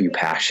and give you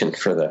passion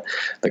for the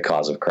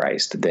cause of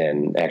Christ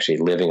than actually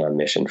living on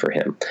mission for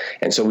Him.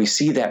 And so we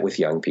see that with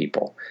young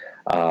people.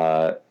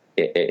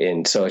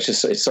 And so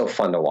it's so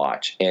fun to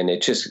watch. And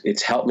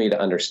it's helped me to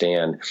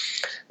understand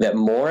that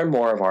more and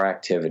more of our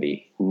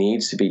activity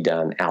needs to be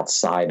done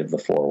outside of the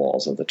four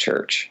walls of the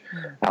church,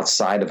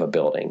 outside of a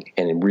building,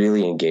 and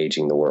really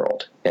engaging the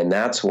world. And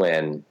that's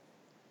when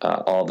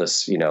all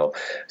this,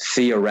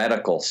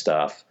 theoretical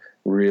stuff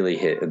really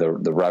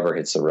the rubber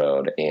hits the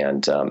road,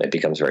 and it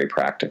becomes very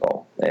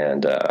practical.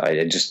 And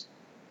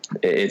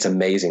it's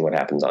amazing what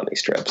happens on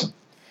these trips.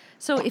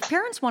 So if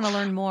parents want to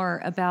learn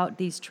more about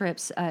these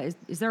trips,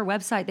 is there a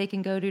website they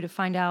can go to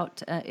find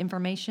out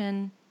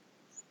information?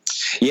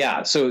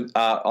 Yeah. So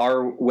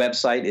our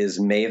website is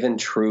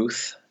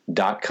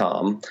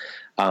maventruth.com.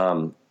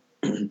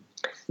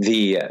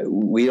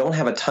 We don't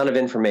have a ton of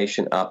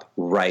information up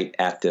right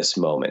at this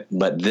moment,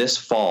 but this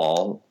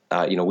fall,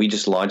 we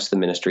just launched the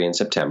ministry in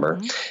September.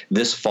 Mm-hmm.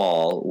 This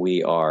fall,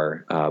 we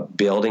are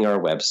building our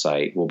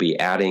website. We'll be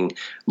adding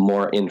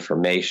more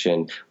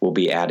information. We'll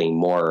be adding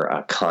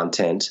more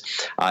content.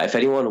 If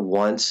anyone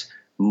wants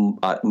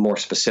more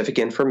specific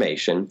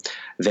information,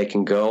 they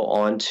can go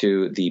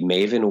onto the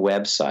Maven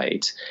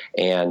website,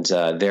 and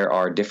there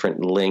are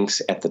different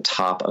links at the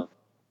top of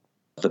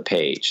the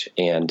page,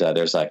 and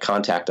there's a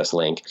contact us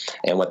link,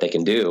 and what they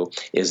can do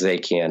is they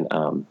can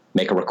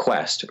make a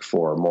request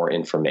for more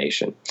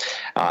information.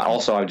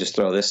 Also, I would just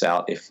throw this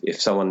out: if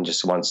someone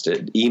just wants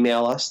to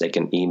email us, they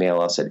can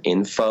email us at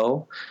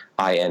info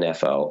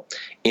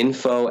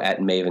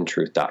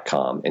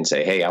 @maventruth.com and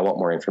say, hey, I want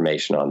more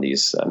information on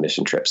these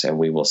mission trips, and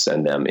we will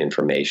send them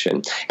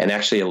information and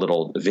actually a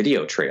little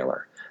video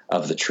trailer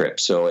of the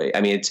trip. So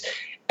I mean,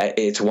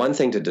 it's one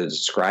thing to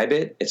describe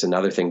it. It's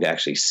another thing to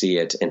actually see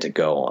it and to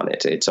go on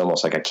it. It's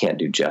almost like I can't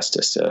do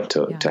justice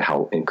to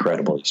how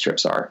incredible these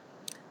trips are.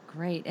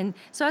 Great. And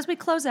so as we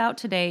close out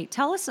today,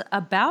 tell us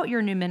about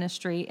your new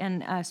ministry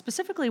and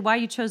specifically why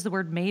you chose the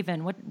word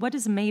Maven. What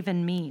does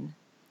Maven mean?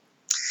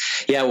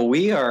 Yeah, well,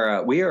 we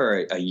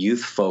are a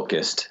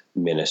youth-focused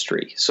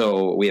ministry.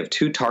 So we have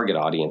two target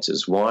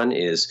audiences. One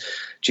is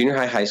junior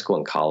high, high school,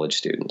 and college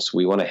students.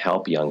 We want to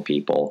help young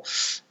people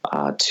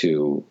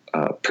to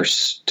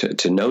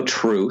know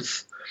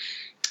truth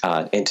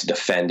and to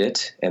defend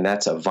it. And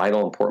that's a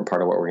vital, important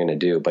part of what we're going to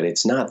do. But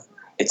it's not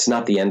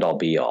the end all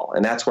be all.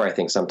 And that's where I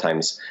think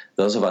sometimes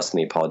those of us in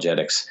the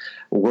apologetics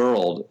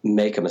world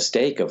make a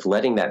mistake of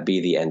letting that be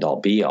the end all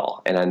be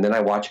all. And then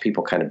I watch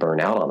people kind of burn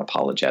out on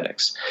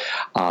apologetics.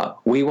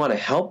 We want to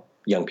help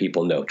young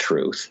people know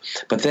truth,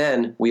 but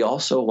then we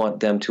also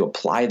want them to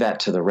apply that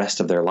to the rest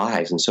of their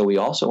lives. And so we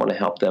also want to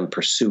help them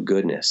pursue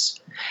goodness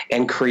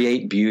and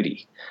create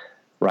beauty.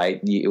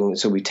 Right?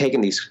 So we've taken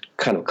these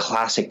kind of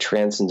classic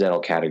transcendental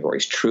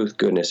categories, truth,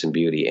 goodness, and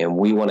beauty, and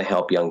we want to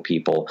help young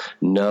people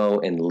know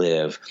and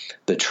live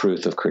the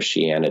truth of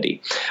Christianity.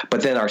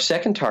 But then our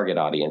second target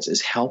audience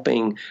is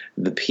helping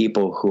the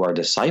people who are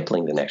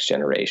discipling the next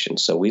generation.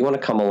 So we want to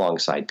come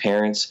alongside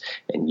parents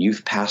and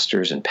youth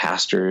pastors and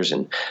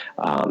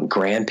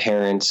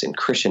grandparents and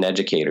Christian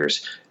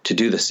educators to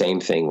do the same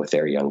thing with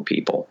their young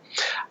people.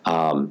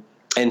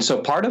 And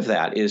so part of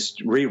that is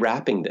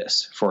rewrapping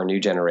this for a new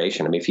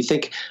generation. I mean, if you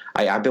think,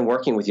 I've been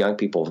working with young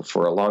people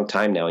for a long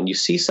time now, and you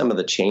see some of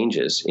the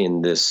changes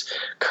in this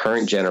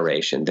current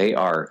generation. They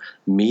are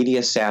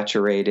media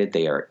saturated.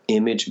 They are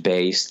image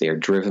based. They are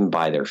driven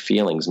by their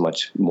feelings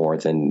much more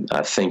than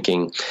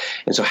thinking.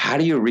 And so how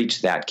do you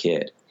reach that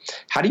kid?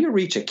 How do you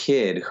reach a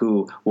kid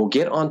who will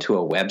get onto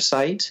a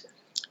website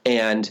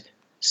and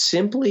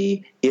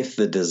simply, if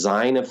the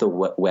design of the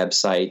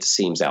website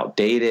seems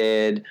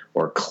outdated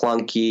or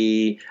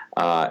clunky,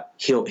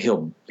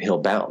 he'll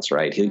bounce,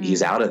 right?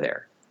 He's out of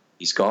there.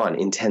 He's gone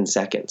in 10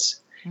 seconds.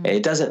 And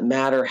it doesn't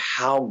matter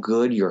how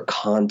good your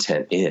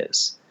content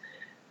is.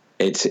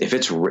 If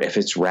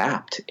it's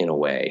wrapped in a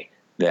way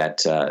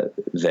that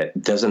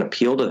doesn't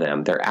appeal to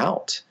them, they're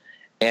out.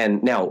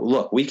 And now,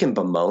 look, we can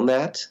bemoan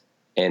that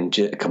and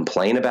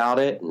complain about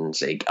it and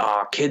say,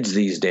 kids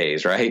these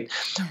days, right?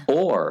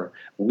 Or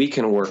we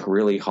can work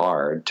really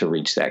hard to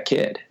reach that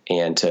kid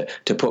and to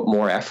put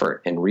more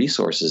effort and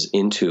resources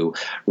into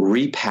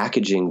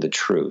repackaging the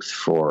truth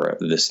for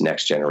this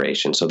next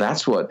generation. So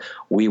that's what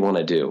we want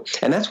to do.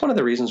 And that's one of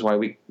the reasons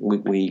why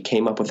we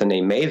came up with the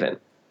name Maven,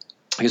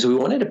 because we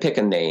wanted to pick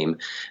a name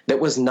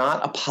that was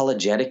not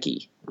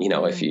apologetic-y,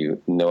 if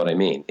you know what I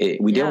mean.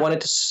 We didn't want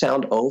it to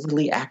sound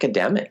overly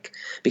academic,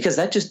 because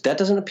that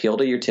doesn't appeal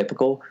to your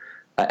typical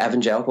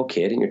evangelical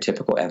kid in your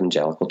typical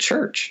evangelical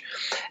church.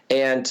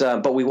 And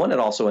but we wanted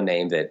also a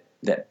name that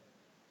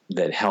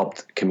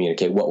helped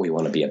communicate what we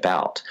want to be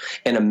about.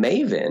 And a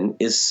maven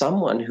is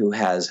someone who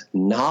has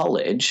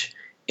knowledge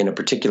in a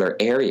particular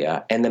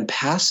area and then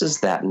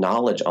passes that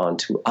knowledge on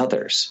to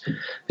others.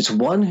 It's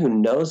one who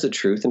knows the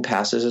truth and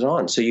passes it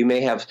on. So you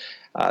may have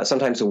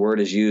sometimes the word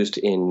is used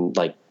in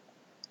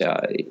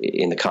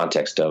in the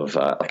context of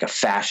like a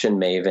fashion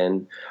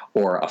maven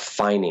or a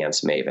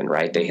finance maven,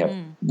 right? They have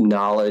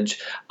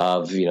knowledge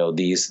of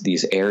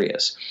these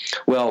areas.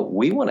 Well,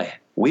 we want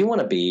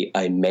to be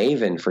a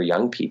maven for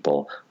young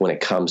people when it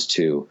comes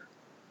to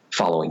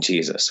following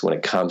Jesus, when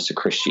it comes to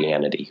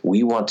Christianity.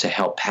 We want to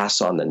help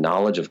pass on the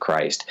knowledge of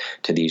Christ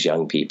to these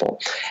young people.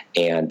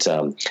 And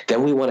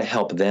then we want to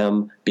help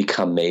them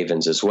become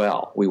mavens as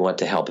well. We want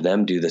to help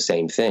them do the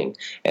same thing.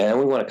 And then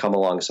we want to come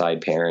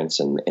alongside parents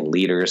and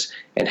leaders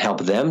and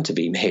help them to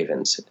be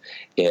mavens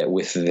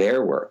with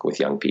their work with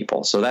young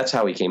people. So that's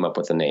how we came up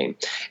with the name.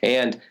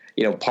 And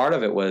part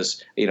of it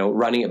was,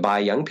 running it by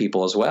young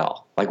people as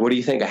well. Like, what do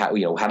you think? How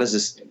does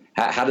this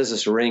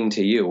ring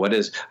to you?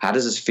 How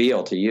does this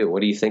feel to you?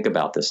 What do you think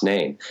about this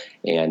name?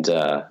 And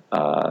and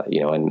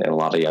a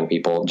lot of young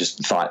people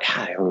just thought,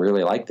 I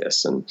really like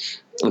this, and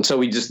so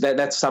we just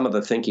that's some of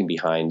the thinking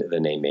behind the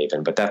name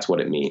Maven. But that's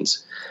what it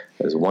means,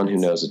 as one who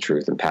knows the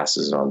truth and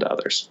passes it on to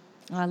others.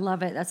 I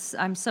love it.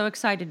 I'm so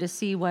excited to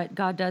see what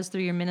God does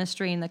through your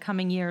ministry in the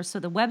coming years. So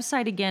the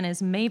website again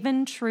is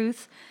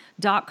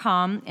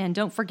maventruth.com. And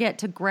don't forget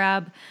to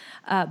grab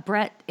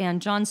Brett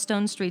and John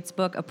Stonestreet's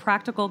book, A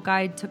Practical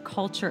Guide to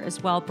Culture,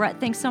 as well.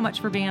 Brett, thanks so much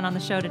for being on the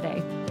show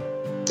today.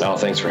 Oh,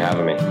 thanks for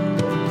having me.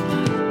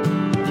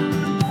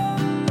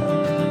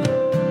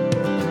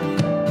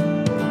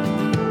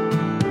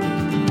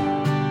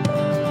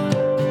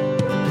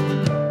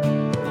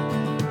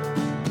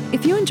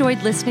 If you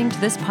enjoyed listening to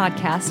this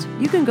podcast,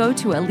 you can go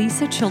to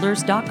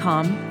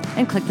elisachilders.com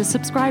and click the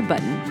subscribe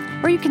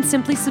button, or you can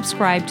simply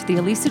subscribe to the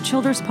Elisa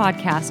Childers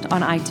podcast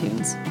on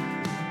iTunes.